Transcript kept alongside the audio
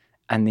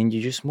and then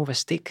you just move a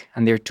stick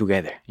and they're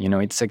together.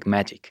 It's like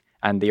magic.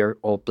 And they're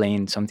all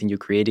playing something you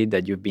created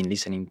that you've been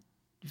listening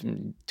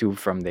to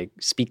from the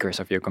speakers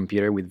of your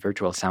computer with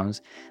virtual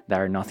sounds that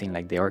are nothing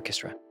like the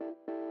orchestra.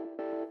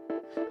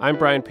 I'm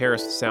Brian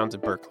Paris with Sounds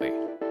of Berklee.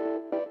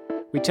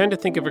 We tend to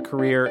think of a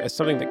career as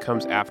something that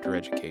comes after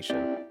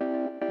education.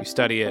 You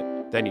study it,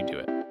 then you do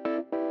it.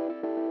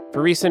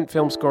 For recent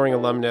film scoring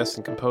alumnus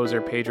and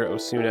composer Pedro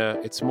Osuna,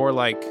 it's more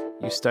like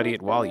you study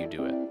it while you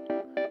do it.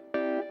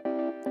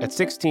 At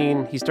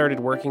 16, he started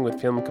working with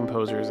film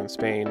composers in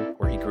Spain,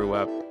 where he grew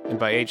up, and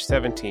by age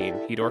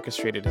 17, he'd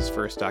orchestrated his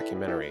first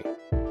documentary.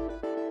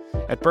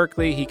 At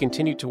Berklee, he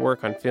continued to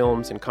work on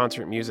films and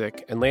concert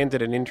music and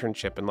landed an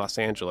internship in Los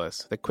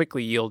Angeles that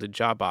quickly yielded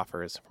job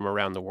offers from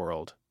around the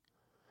world.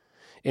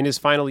 In his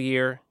final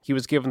year, he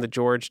was given the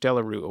George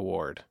Delarue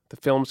Award, the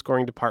film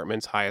scoring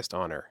department's highest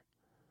honor.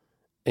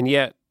 And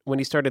yet, when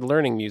he started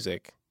learning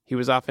music, he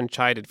was often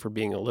chided for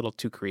being a little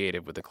too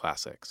creative with the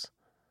classics.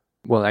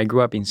 Well, I grew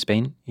up in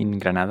Spain, in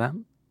Granada,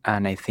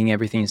 and I think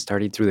everything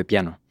started through the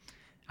piano.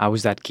 I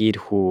was that kid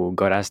who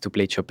got asked to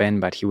play Chopin,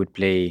 but he would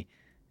play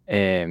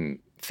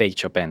fake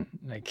Chopin.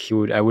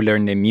 I would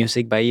learn the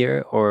music by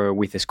ear or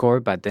with the score,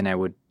 but then I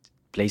would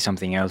play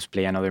something else,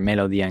 play another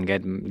melody, and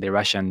get the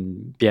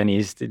Russian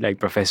pianist,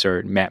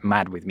 professor,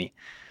 mad with me.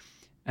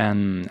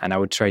 And I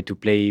would try to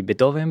play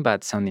Beethoven,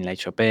 but sounding like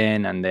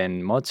Chopin, and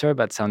then Mozart,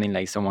 but sounding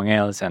like someone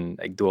else, and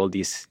do all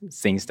these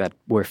things that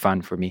were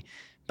fun for me.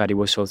 But it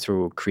was all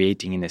through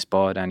creating in the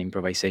spot and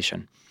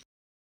improvisation.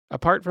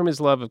 Apart from his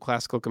love of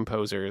classical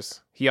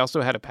composers, he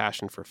also had a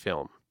passion for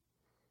film.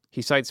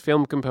 He cites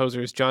film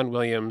composers John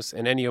Williams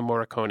and Ennio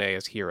Morricone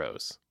as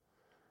heroes.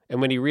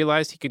 And when he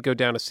realized he could go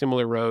down a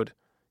similar road,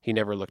 he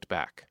never looked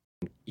back.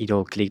 It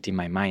all clicked in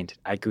my mind.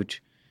 I could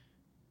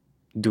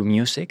do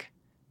music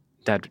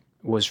that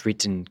was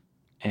written,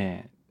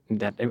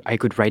 that I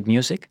could write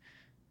music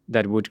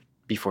that would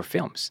be for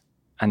films.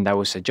 And that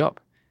was a job.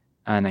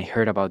 And I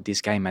heard about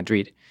this guy in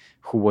Madrid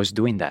who was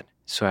doing that.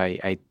 So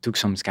I took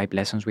some Skype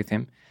lessons with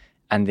him,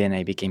 and then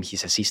I became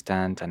his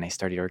assistant, and I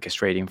started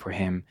orchestrating for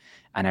him.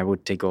 And I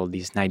would take all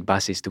these night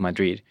buses to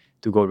Madrid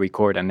to go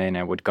record, and then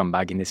I would come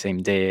back in the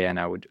same day, and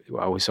I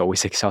was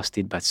always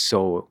exhausted, but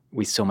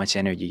with so much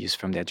energy just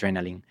from the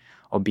adrenaline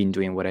of being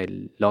doing what I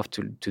love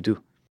to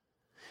do.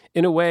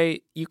 In a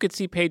way, you could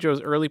see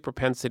Pedro's early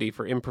propensity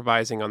for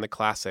improvising on the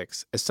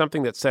classics as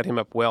something that set him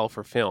up well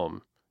for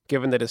film,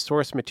 given that his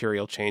source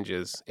material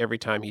changes every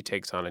time he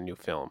takes on a new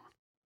film.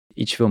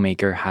 Each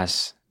filmmaker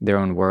has their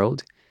own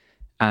world,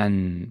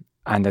 and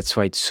that's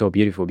why it's so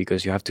beautiful,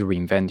 because you have to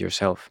reinvent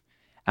yourself.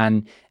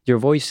 And your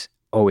voice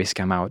always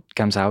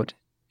comes out,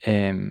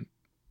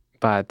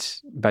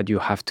 but you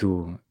have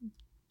to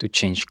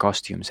change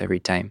costumes every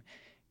time,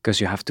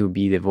 because you have to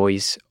be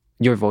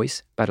your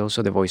voice, but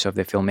also the voice of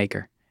the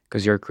filmmaker,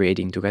 because you're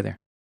creating together.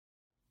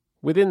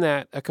 Within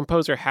that, a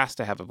composer has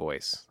to have a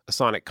voice, a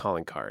sonic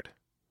calling card.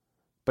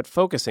 But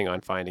focusing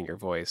on finding your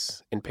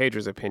voice, in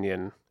Pedro's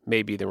opinion,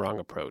 may be the wrong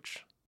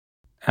approach.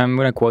 I'm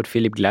going to quote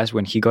Philip Glass.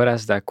 When he got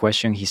asked that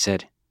question, he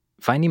said,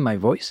 "Finding my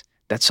voice?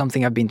 That's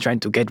something I've been trying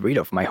to get rid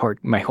of my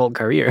whole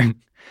career."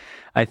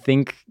 I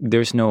think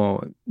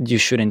you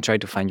shouldn't try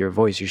to find your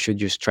voice. You should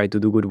just try to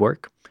do good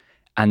work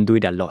and do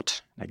it a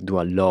lot, do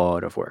a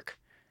lot of work.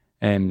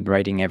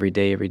 Writing every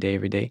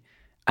day.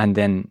 And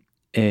then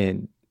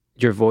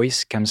your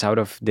voice comes out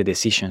of the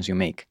decisions you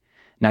make.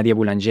 Nadia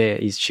Boulanger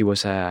she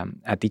was a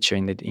teacher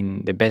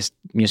in the best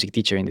music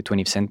teacher in the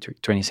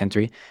 20th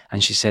century,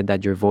 and she said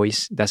that your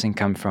voice doesn't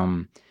come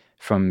from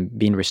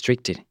being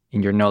restricted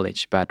in your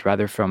knowledge, but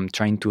rather from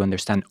trying to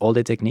understand all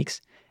the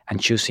techniques and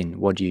choosing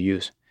what you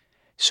use.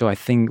 So I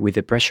think with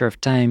the pressure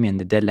of time and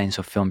the deadlines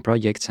of film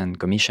projects and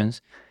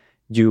commissions,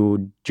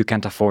 you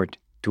can't afford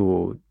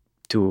to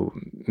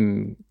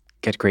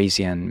get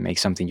crazy and make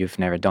something you've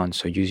never done.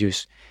 So you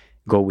just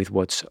go with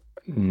what's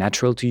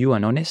natural to you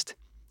and honest.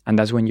 And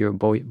that's when your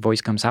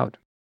voice comes out.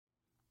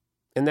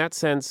 In that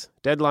sense,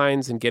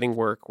 deadlines and getting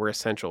work were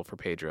essential for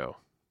Pedro.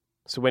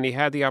 So when he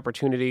had the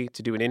opportunity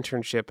to do an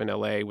internship in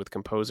LA with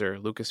composer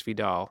Lucas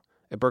Vidal,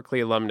 a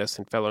Berklee alumnus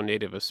and fellow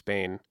native of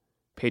Spain,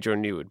 Pedro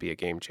knew it would be a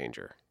game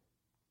changer.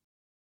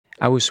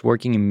 I was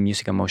working in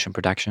music and motion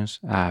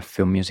productions, a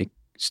film music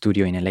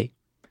studio in LA.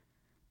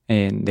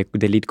 And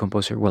the lead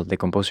composer, the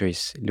composer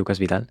is Lucas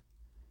Vidal.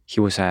 He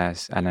was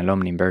an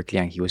alumni in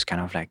Berklee, and he was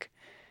kind of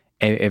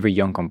every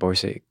young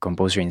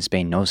composer in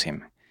Spain knows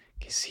him,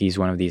 because he's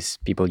one of these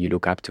people you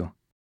look up to.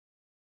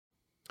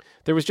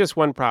 There was just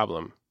one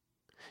problem.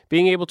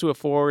 Being able to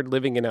afford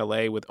living in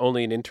LA with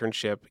only an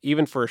internship,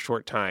 even for a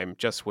short time,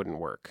 just wouldn't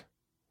work.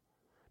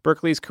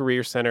 Berklee's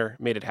Career Center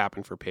made it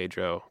happen for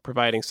Pedro,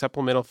 providing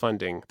supplemental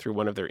funding through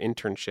one of their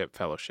internship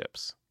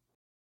fellowships.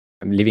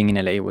 Living in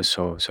LA was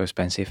so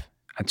expensive.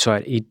 And so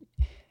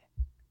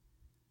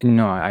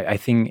I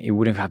think it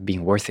wouldn't have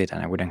been worth it,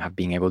 and I wouldn't have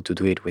been able to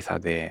do it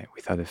without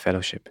the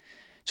fellowship.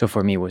 So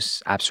for me, it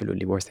was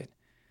absolutely worth it.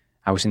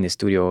 I was in the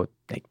studio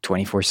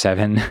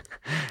 24/7.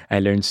 I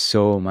learned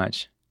so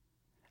much.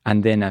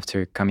 And then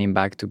after coming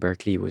back to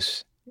Berklee,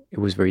 it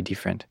was very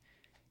different,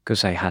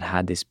 because I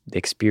had the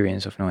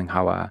experience of knowing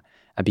how a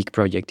big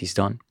project is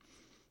done,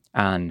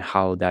 and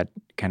how that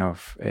kind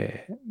of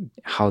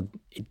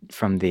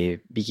from the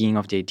beginning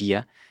of the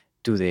idea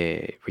to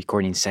the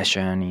recording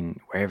session in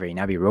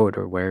Abbey Road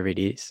or wherever it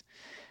is,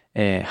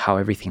 how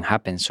everything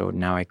happens. So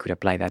now I could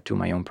apply that to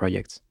my own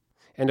projects.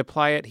 And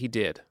apply it he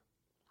did.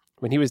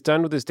 When he was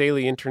done with his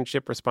daily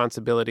internship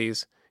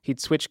responsibilities,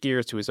 he'd switch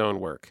gears to his own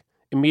work,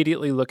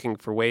 immediately looking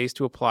for ways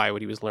to apply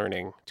what he was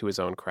learning to his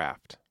own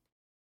craft.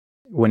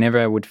 Whenever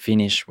I would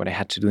finish what I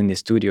had to do in the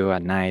studio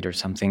at night or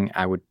something,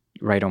 I would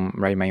write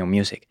my own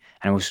music.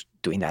 And I was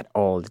doing that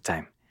all the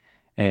time.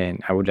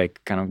 And I would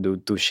kind of do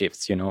 2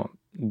 shifts,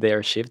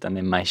 their shift and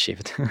then my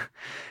shift.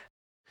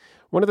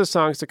 One of the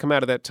songs to come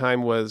out of that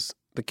time was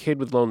The Kid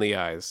with Lonely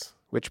Eyes,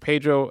 which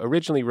Pedro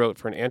originally wrote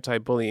for an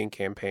anti-bullying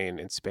campaign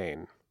in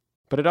Spain.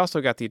 But it also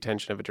got the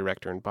attention of a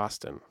director in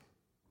Boston.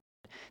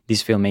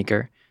 This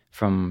filmmaker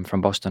from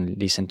Boston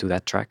listened to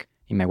that track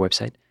in my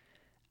website.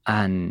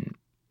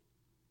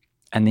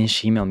 And then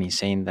she emailed me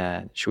saying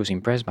that she was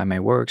impressed by my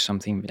work,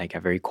 something like a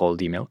very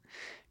cold email,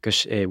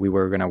 because we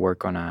were going to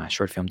work on a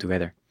short film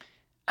together.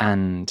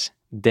 And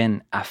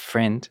then a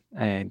friend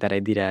that I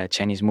did a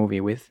Chinese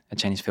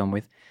film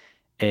with,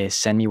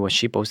 sent me what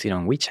she posted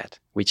on WeChat.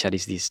 WeChat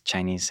is this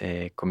Chinese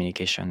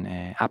communication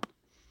app,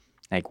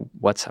 like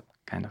WhatsApp,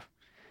 kind of.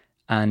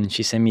 And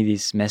she sent me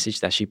this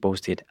message that she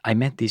posted. I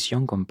met this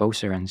young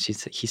composer, and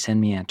he sent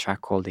me a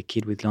track called The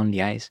Kid with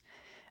Lonely Eyes.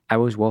 I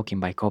was walking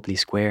by Copley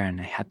Square,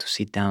 and I had to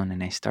sit down,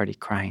 and I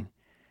started crying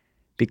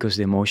because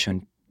the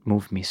emotion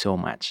moved me so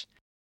much.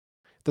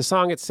 The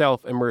song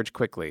itself emerged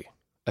quickly,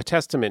 a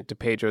testament to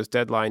Pedro's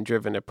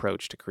deadline-driven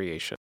approach to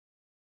creation.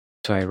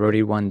 So I wrote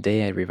it one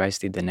day, I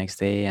revised it the next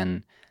day,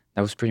 and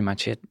that was pretty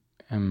much it.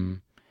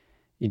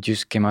 It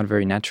just came out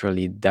very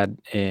naturally. That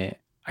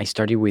I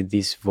started with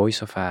this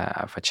voice of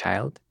a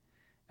child,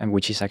 and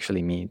which is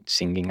actually me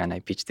singing, and I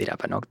pitched it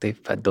up an octave,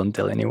 but don't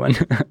tell anyone.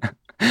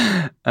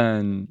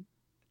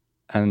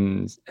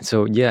 and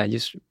so I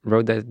just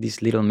wrote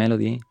this little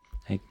melody,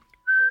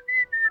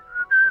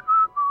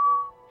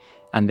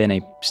 and then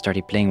I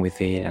started playing with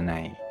it, and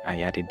I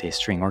added the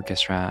string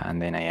orchestra,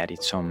 and then I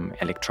added some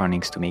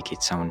electronics to make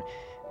it sound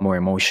more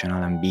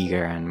emotional and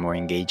bigger and more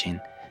engaging.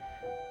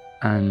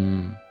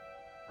 And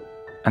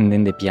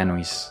then the piano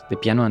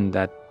and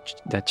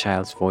that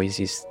child's voice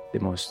is the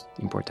most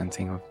important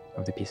thing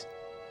of the piece.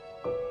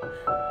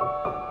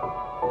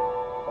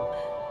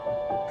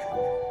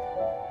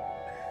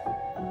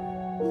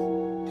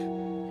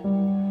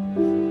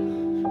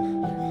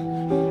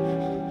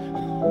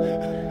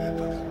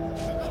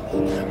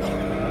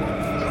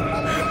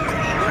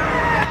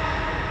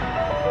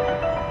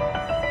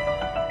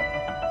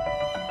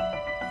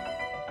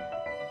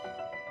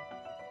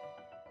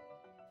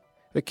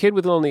 The Kid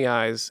with Lonely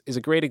Eyes is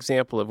a great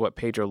example of what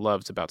Pedro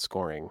loves about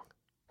scoring,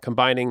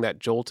 combining that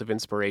jolt of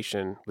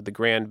inspiration with the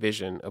grand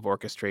vision of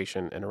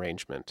orchestration and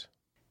arrangement.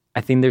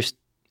 I think there's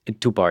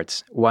 2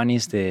 parts. One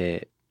is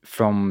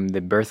from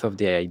the birth of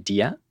the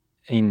idea,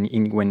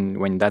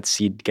 when that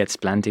seed gets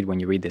planted, when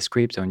you read the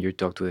script and you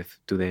talk to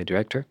the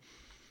director,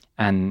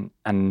 and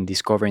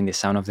discovering the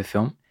sound of the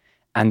film.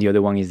 And the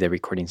other one is the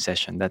recording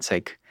session. That's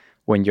like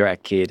when you're a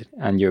kid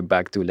and you're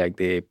back to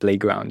the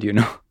playground,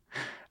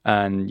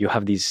 and you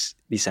have these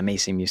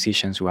amazing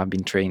musicians who have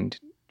been trained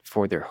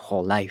for their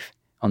whole life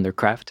on their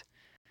craft,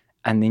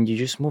 and then you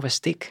just move a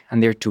stick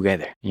and they're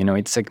together.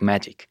 It's like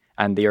magic,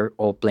 and they're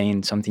all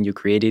playing something you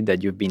created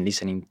that you've been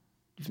listening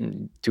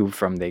to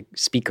from the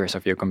speakers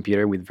of your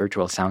computer with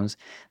virtual sounds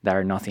that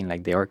are nothing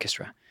like the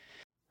orchestra.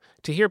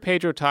 To hear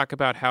Pedro talk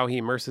about how he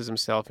immerses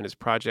himself in his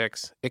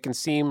projects, it can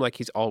seem like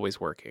he's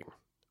always working,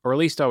 or at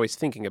least always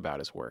thinking about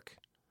his work.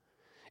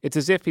 It's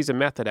as if he's a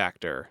method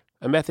actor,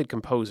 a method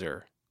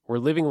composer, where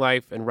living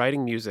life and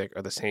writing music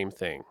are the same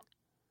thing.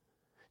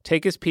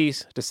 Take his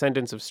piece,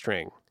 Descendants of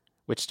String,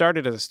 which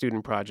started as a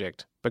student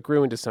project, but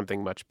grew into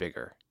something much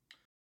bigger.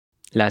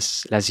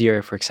 Last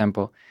year, for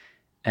example,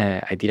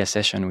 I did a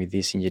session with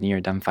this engineer,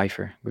 Dan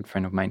Pfeiffer, good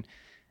friend of mine,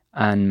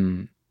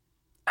 and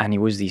it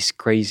was this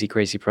crazy,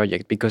 crazy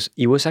project because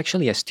it was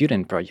actually a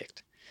student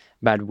project,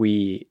 but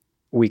we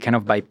kind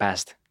of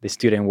bypassed the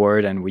student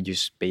world and we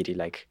just made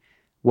it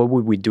what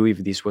would we do if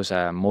this was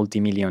a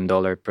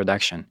multi-million-dollar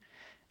production?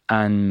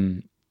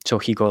 And so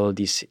he got all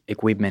this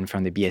equipment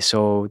from the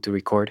BSO to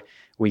record.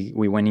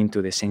 We went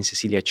into the St.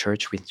 Cecilia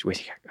Church,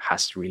 which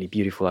has really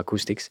beautiful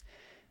acoustics,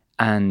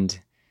 and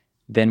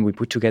then we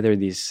put together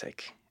this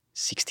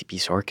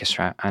 60-piece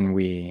orchestra, and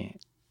we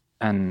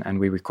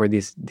record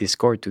this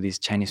score to this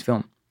Chinese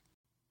film.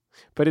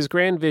 But his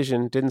grand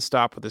vision didn't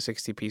stop with the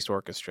 60-piece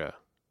orchestra.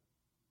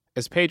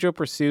 As Pedro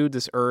pursued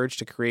this urge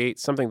to create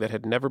something that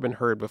had never been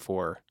heard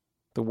before,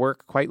 the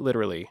work quite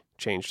literally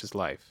changed his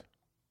life.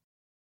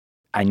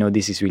 I know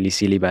this is really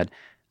silly, but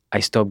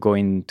I stopped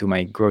going to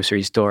my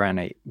grocery store and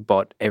I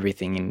bought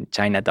everything in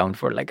Chinatown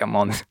for a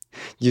month,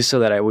 just so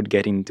that I would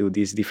get into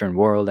this different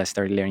world. I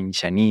started learning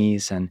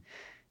Chinese and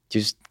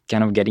just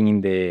kind of getting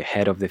in the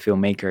head of the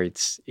filmmaker.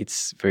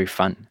 It's very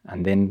fun.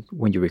 And then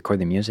when you record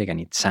the music and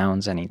it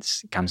sounds and it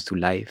comes to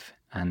life,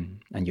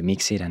 and you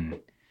mix it,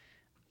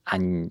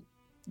 and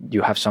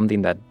you have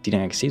something that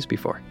didn't exist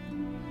before.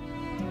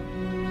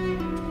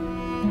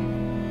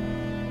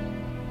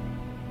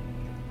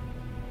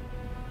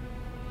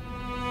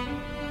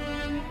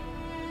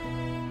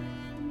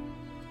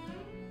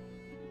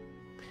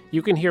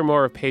 You can hear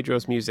more of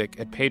Pedro's music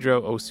at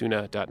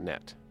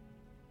pedroosuna.net.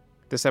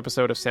 This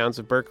episode of Sounds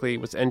of Berkeley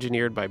was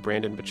engineered by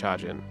Brandon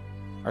Bachajian.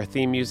 Our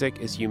theme music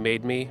is You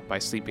Made Me by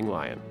Sleeping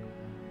Lion.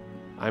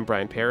 I'm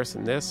Brian Paris,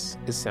 and this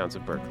is Sounds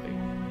of Berkeley.